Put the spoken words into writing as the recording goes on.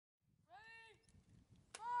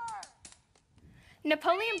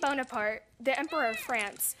Napoleon Bonaparte, the Emperor of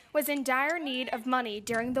France, was in dire need of money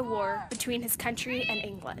during the war between his country and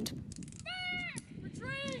England.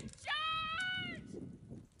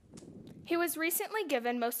 He was recently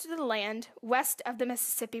given most of the land west of the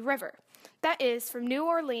Mississippi River, that is, from New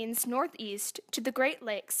Orleans northeast to the Great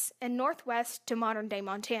Lakes and northwest to modern-day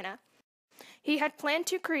Montana. He had planned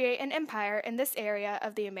to create an empire in this area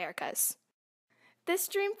of the Americas. This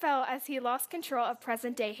dream fell as he lost control of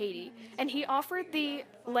present-day Haiti, and he offered the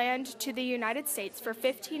land to the United States for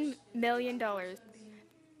 $15 million.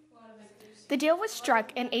 The deal was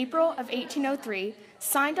struck in April of 1803,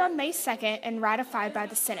 signed on May 2nd, and ratified by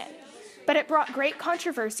the Senate. But it brought great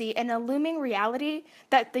controversy and a looming reality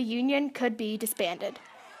that the Union could be disbanded.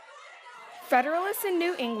 Federalists in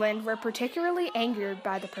New England were particularly angered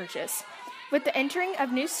by the purchase. With the entering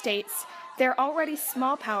of new states, their already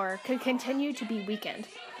small power could continue to be weakened.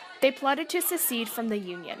 They plotted to secede from the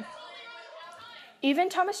Union. Even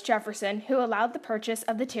Thomas Jefferson, who allowed the purchase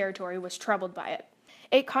of the territory, was troubled by it.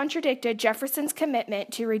 It contradicted Jefferson's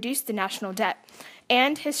commitment to reduce the national debt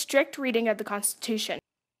and his strict reading of the Constitution.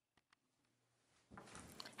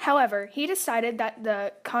 However, he decided that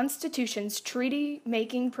the Constitution's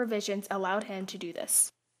treaty-making provisions allowed him to do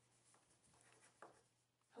this.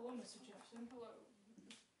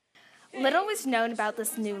 Little was known about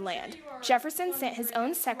this new land. Jefferson sent his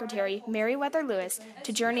own secretary, Meriwether Lewis,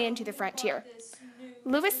 to journey into the frontier.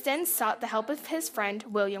 Lewis then sought the help of his friend,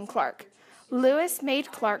 William Clark. Lewis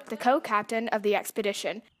made Clark the co-captain of the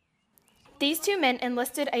expedition. These two men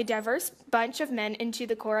enlisted a diverse bunch of men into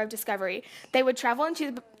the Corps of Discovery. They would travel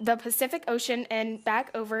into the Pacific Ocean and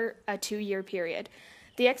back over a 2-year period.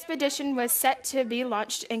 The expedition was set to be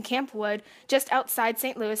launched in Camp Wood, just outside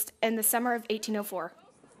St. Louis, in the summer of 1804.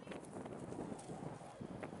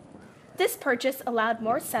 This purchase allowed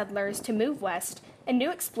more settlers to move west and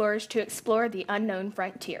new explorers to explore the unknown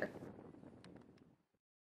frontier.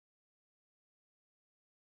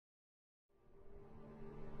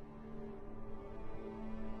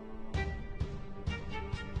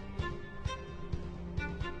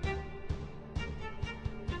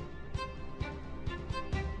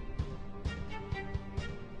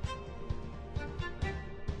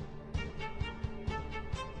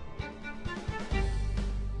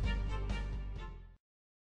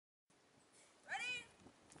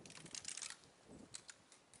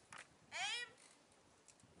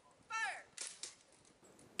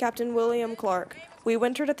 Captain William Clark. We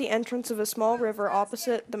wintered at the entrance of a small river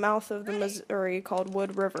opposite the mouth of the Missouri called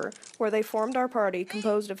Wood River, where they formed our party,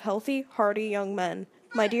 composed of healthy, hardy young men.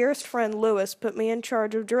 My dearest friend Lewis put me in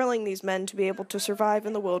charge of drilling these men to be able to survive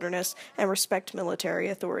in the wilderness and respect military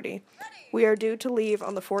authority. We are due to leave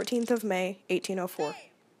on the 14th of May, 1804.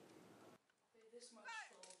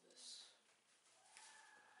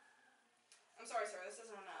 I'm sorry, sir, this isn't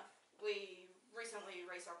enough. We recently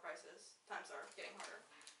raised our prices. Times are getting harder.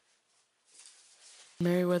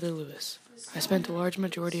 Meriwether Lewis. I spent a large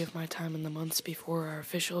majority of my time in the months before our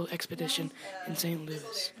official expedition in St.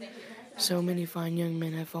 Louis. So many fine young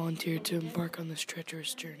men have volunteered to embark on this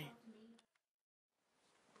treacherous journey.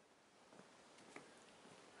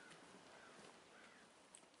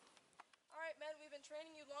 All right, men, we've been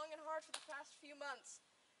training you long and hard for the past few months.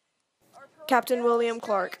 Captain William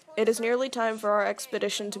Clark, it is nearly time for our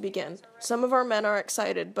expedition to begin. Some of our men are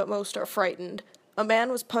excited, but most are frightened. A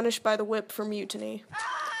man was punished by the whip for mutiny.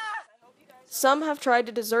 Some have tried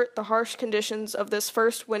to desert the harsh conditions of this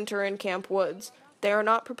first winter in Camp Woods. They are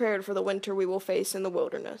not prepared for the winter we will face in the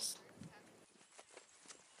wilderness.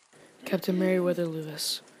 Captain Meriwether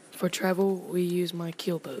Lewis. For travel, we use my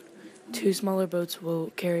keelboat. 2 smaller boats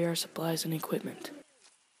will carry our supplies and equipment.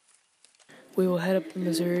 We will head up the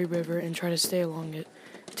Missouri River and try to stay along it,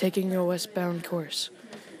 taking a westbound course.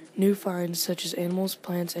 New finds such as animals,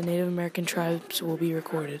 plants, and Native American tribes will be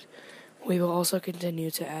recorded. We will also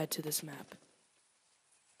continue to add to this map.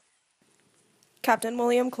 Captain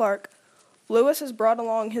William Clark. Lewis has brought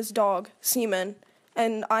along his dog, Seaman,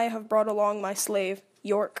 and I have brought along my slave,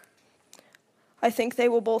 York. I think they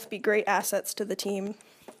will both be great assets to the team.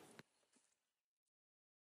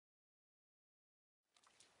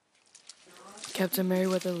 Captain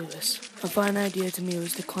Meriwether Lewis. A fine idea to me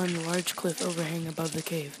was to climb the large cliff overhang above the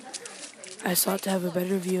cave. I sought to have a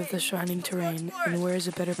better view of the surrounding terrain, and where is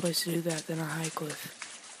a better place to do that than a high cliff?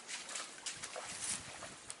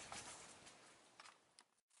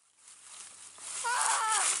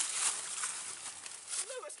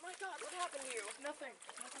 Lewis, my God, what happened to you? Nothing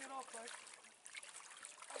at all, Clark.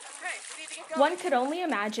 Okay, we need to get going. One could only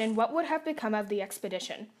imagine what would have become of the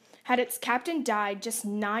expedition had its captain died just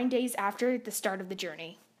 9 days after the start of the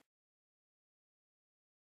journey.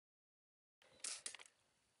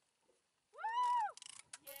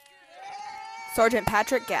 Sergeant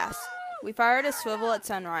Patrick Gass. We fired a swivel at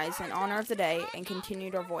sunrise in honor of the day and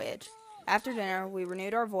continued our voyage. After dinner, we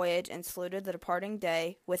renewed our voyage and saluted the departing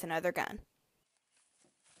day with another gun.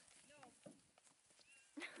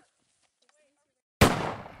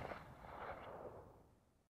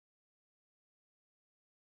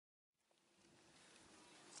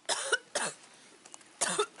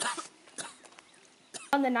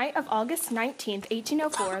 On the night of August 19,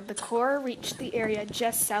 1804, the Corps reached the area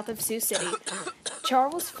just south of Sioux City.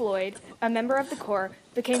 Charles Floyd, a member of the Corps,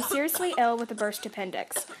 became seriously ill with a burst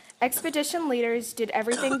appendix. Expedition leaders did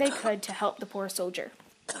everything they could to help the poor soldier.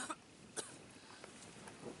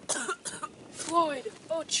 Floyd!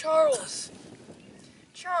 Oh, Charles!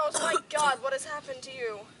 Charles, my God, what has happened to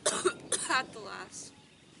you? At the last.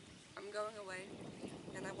 I'm going away,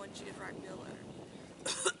 and I want you to write me a letter.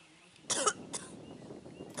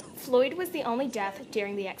 Floyd was the only death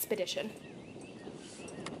during the expedition.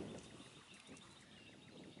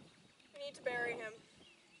 We need to bury him.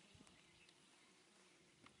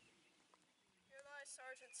 Here lies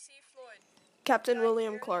Sergeant C. Floyd. Captain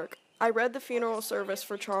William Clark. I read the funeral service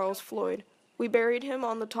for Charles Floyd. We buried him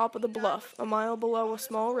on the top of the bluff, a mile below a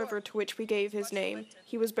small river to which we gave his name.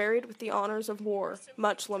 He was buried with the honors of war,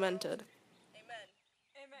 much lamented. Amen.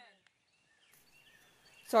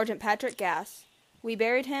 Sergeant Patrick Gass. We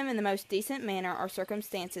buried him in the most decent manner our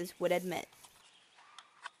circumstances would admit.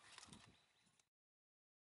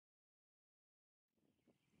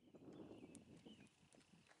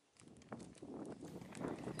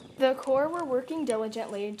 The Corps were working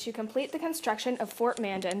diligently to complete the construction of Fort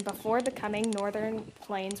Mandan before the coming Northern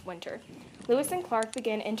Plains winter. Lewis and Clark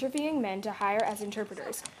began interviewing men to hire as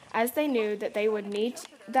interpreters, as they knew that they would need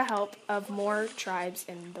the help of more tribes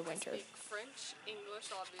in the winter. French,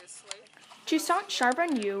 English, obviously. Toussaint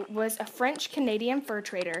Charbonneau was a French-Canadian fur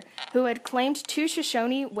trader who had claimed 2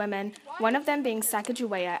 Shoshone women, one of them being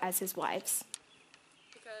Sacagawea, as his wives.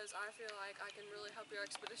 Because I feel like I can really help your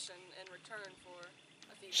expedition in return for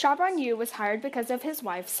a fee. Charbonneau was hired because of his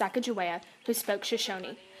wife, Sacagawea, who spoke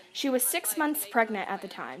Shoshone. She was 6 months pregnant at the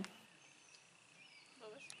time.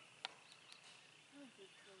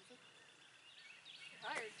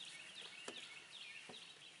 Hired.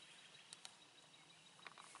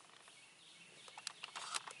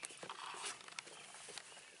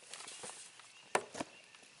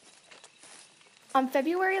 On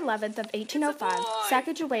February 11th of 1805,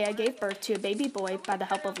 Sacagawea gave birth to a baby boy by the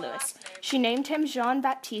help of Lewis. She named him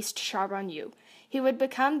Jean-Baptiste Charbonneau. He would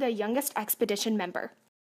become the youngest expedition member.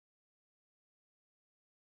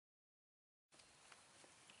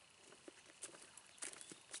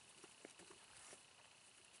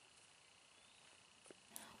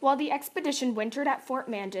 While the expedition wintered at Fort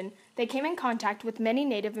Mandan, they came in contact with many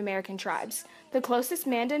Native American tribes. The closest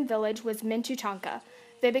Mandan village was Mintutanka.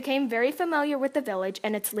 They became very familiar with the village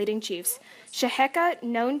and its leading chiefs. Sheheka,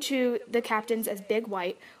 known to the captains as Big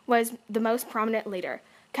White, was the most prominent leader.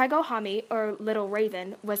 Kagohami, or Little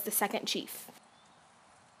Raven, was the second chief.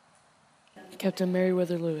 Captain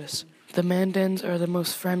Meriwether Lewis. The Mandans are the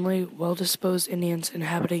most friendly, well-disposed Indians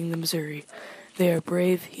inhabiting the Missouri. They are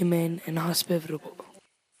brave, humane, and hospitable.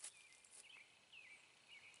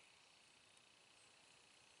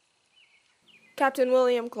 Captain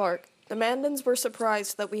William Clark. The Mandans were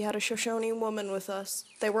surprised that we had a Shoshone woman with us.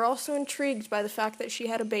 They were also intrigued by the fact that she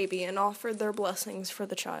had a baby and offered their blessings for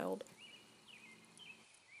the child.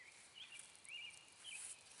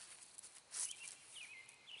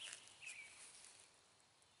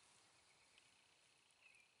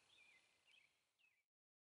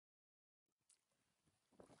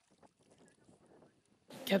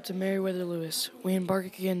 Captain Meriwether Lewis. We embark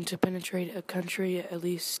again to penetrate a country at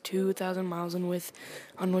least 2,000 miles in width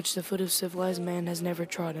on which the foot of civilized man has never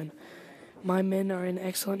trodden. My men are in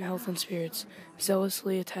excellent health and spirits,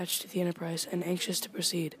 zealously attached to the enterprise and anxious to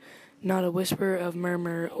proceed. Not a whisper of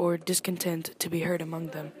murmur or discontent to be heard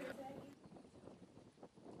among them.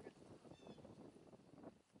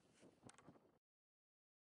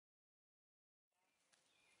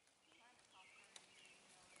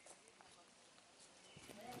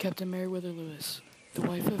 Captain Meriwether Lewis. The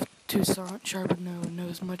wife of Toussaint Charbonneau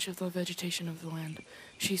knows much of the vegetation of the land.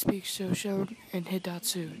 She speaks Shoshone and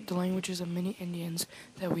Hidatsu, the languages of many Indians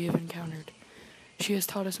that we have encountered. She has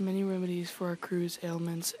taught us many remedies for our crew's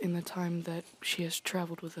ailments in the time that she has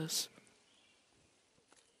traveled with us.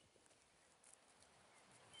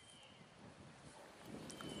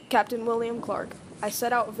 Captain William Clark. I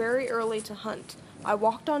set out very early to hunt. I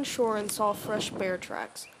walked on shore and saw fresh bear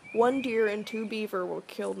tracks. 1 deer and 2 beaver were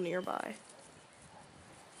killed nearby.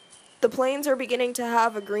 The plains are beginning to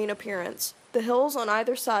have a green appearance. The hills on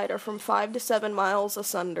either side are from 5 to 7 miles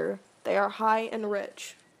asunder. They are high and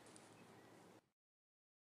rich.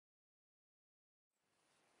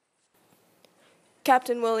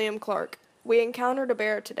 Captain William Clark. We encountered a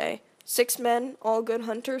bear today. 6 men, all good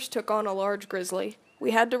hunters, took on a large grizzly.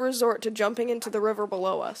 We had to resort to jumping into the river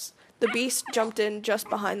below us. The beast jumped in just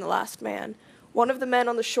behind the last man. One of the men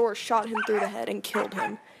on the shore shot him through the head and killed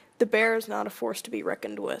him. The bear is not a force to be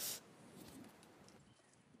reckoned with.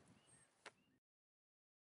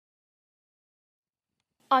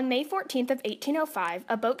 On May 14th of 1805,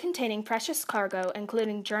 a boat containing precious cargo,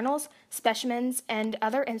 including journals, specimens, and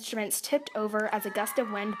other instruments, tipped over as a gust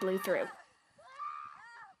of wind blew through.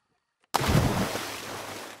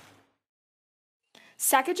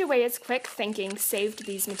 Sacagawea's quick thinking saved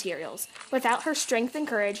these materials. Without her strength and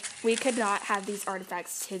courage, we could not have these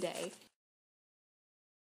artifacts today.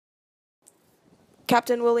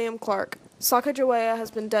 Captain William Clark. Sacagawea has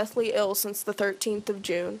been deathly ill since the 13th of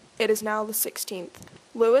June. It is now the 16th.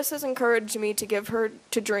 Lewis has encouraged me to give her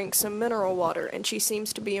to drink some mineral water, and she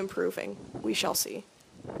seems to be improving. We shall see.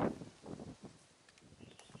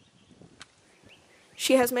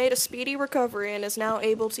 She has made a speedy recovery and is now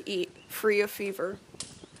able to eat, free of fever.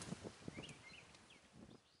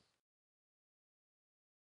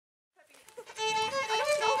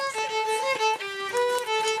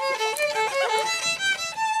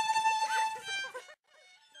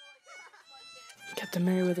 Captain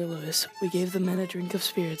Meriwether Lewis, we gave the men a drink of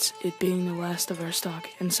spirits, it being the last of our stock,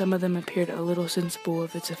 and some of them appeared a little sensible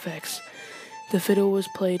of its effects. The fiddle was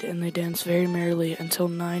played, and they danced very merrily until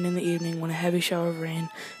 9 in the evening, when a heavy shower of rain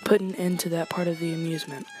put an end to that part of the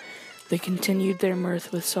amusement. They continued their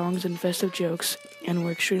mirth with songs and festive jokes, and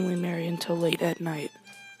were extremely merry until late at night.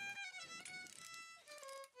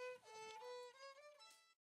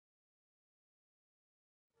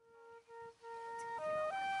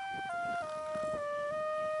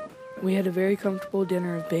 We had a very comfortable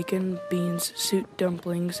dinner of bacon, beans, suit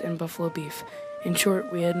dumplings, and buffalo beef. In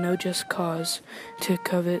short, we had no just cause to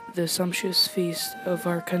covet the sumptuous feast of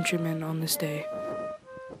our countrymen on this day.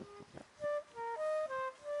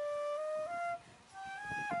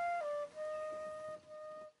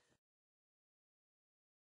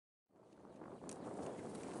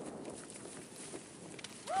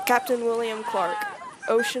 Captain William Clark.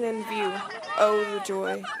 Ocean in view. Oh, the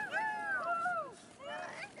joy.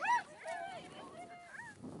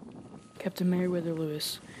 Captain Meriwether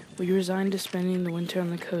Lewis, we resigned to spending the winter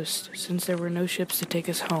on the coast, since there were no ships to take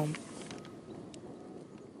us home.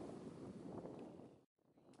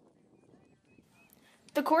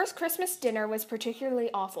 The Corps' Christmas dinner was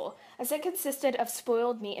particularly awful, as it consisted of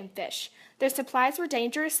spoiled meat and fish. Their supplies were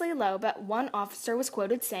dangerously low, but one officer was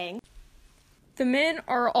quoted saying, "The men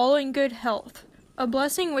are all in good health, a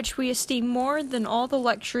blessing which we esteem more than all the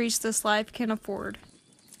luxuries this life can afford."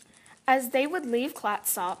 As they would leave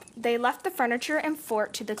Clatsop, they left the furniture and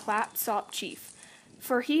fort to the Clatsop chief,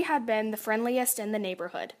 for he had been the friendliest in the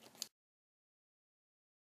neighborhood.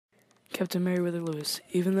 Captain Meriwether Lewis,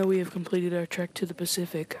 even though we have completed our trek to the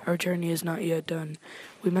Pacific, our journey is not yet done.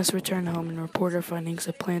 We must return home and report our findings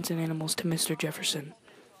of plants and animals to Mr. Jefferson.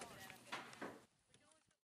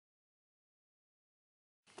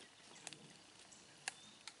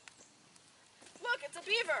 Look, it's a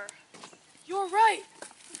beaver! You're right!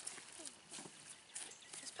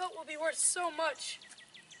 His pelt will be worth so much.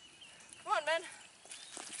 Come on, men.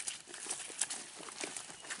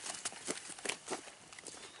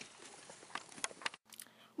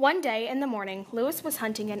 One day in the morning, Lewis was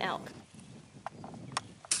hunting an elk.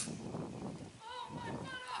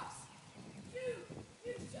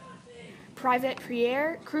 Private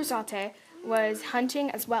Pierre Cruzotte was hunting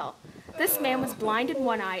as well. This man was blind in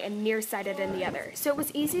one eye and nearsighted in the other, so it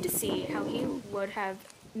was easy to see how he would have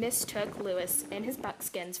mistook Lewis and his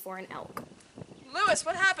buckskins for an elk. Lewis,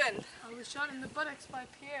 what happened? I was shot in the buttocks by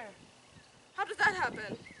Pierre. How did that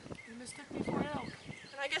happen? He mistook me for an elk.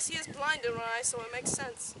 And I guess he is blind in one eye, so it makes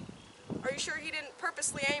sense. Are you sure he didn't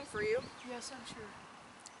purposely aim for you? Yes, I'm sure.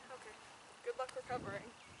 Okay. Good luck recovering.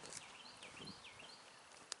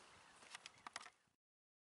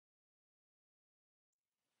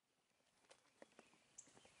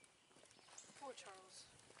 Poor Charles.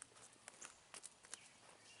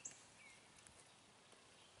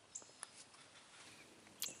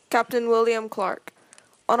 Captain William Clark.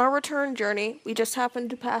 On our return journey, we just happened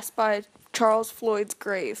to pass by Charles Floyd's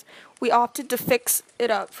grave. We opted to fix it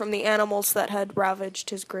up from the animals that had ravaged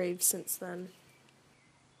his grave since then.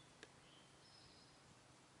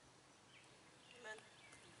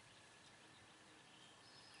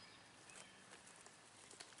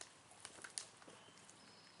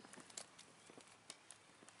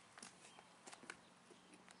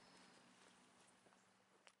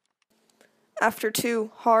 After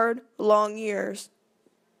 2 hard, long years,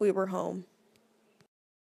 we were home.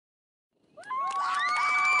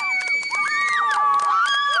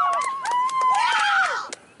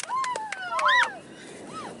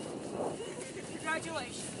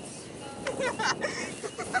 Congratulations.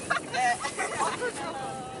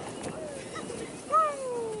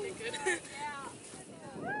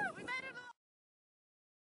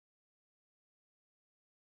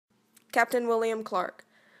 Captain William Clerk.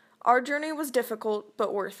 Our journey was difficult,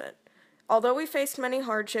 but worth it. Although we faced many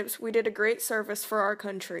hardships, we did a great service for our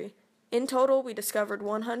country. In total, we discovered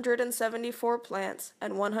 174 plants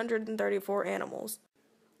and 134 animals.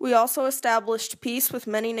 We also established peace with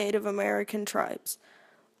many Native American tribes.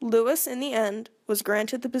 Lewis, in the end, was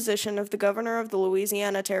granted the position of the governor of the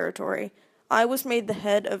Louisiana Territory. I was made the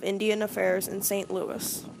head of Indian Affairs in St.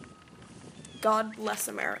 Louis. God bless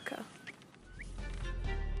America.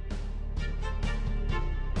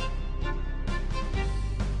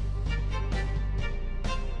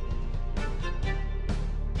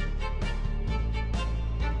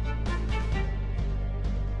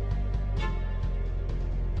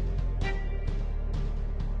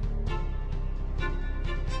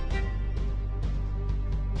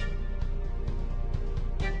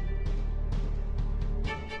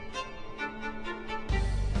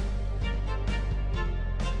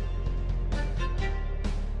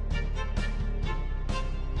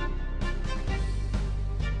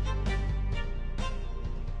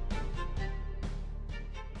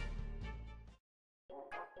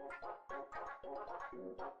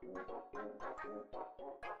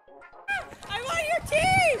 I want your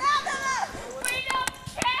team! We don't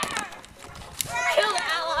care! Kill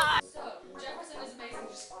allies! So, Jefferson is amazing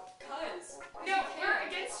just cuz. No, we're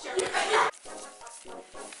against Jefferson.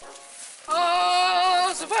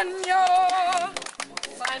 Oh, Savannah!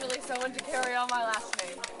 Finally, someone to carry on my last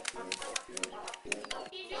name.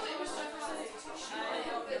 He knew it was Jefferson. He's not a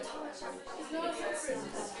hypocrite.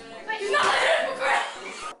 He's not a hypocrite!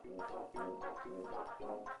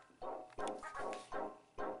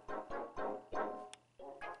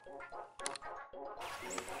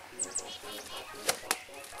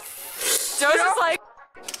 Joe's just like,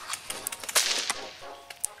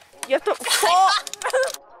 You have to fall.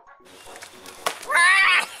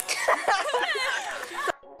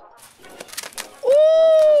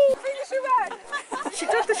 Ooh! bring the shoe back! She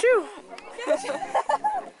took the shoe.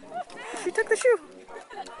 She took the shoe.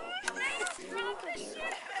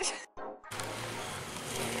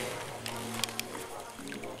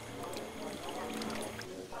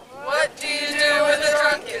 What do you do with a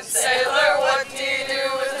drunken sailor? What do you do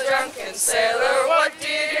with a drunken sailor? What do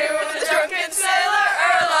you do with a drunken sailor?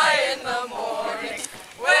 Early in the morning.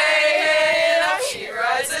 Way, hey, and up she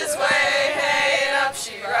rises. Way, hey, and up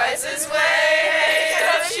she rises. Way, hey, and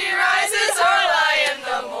up she rises. Early in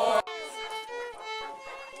the morning.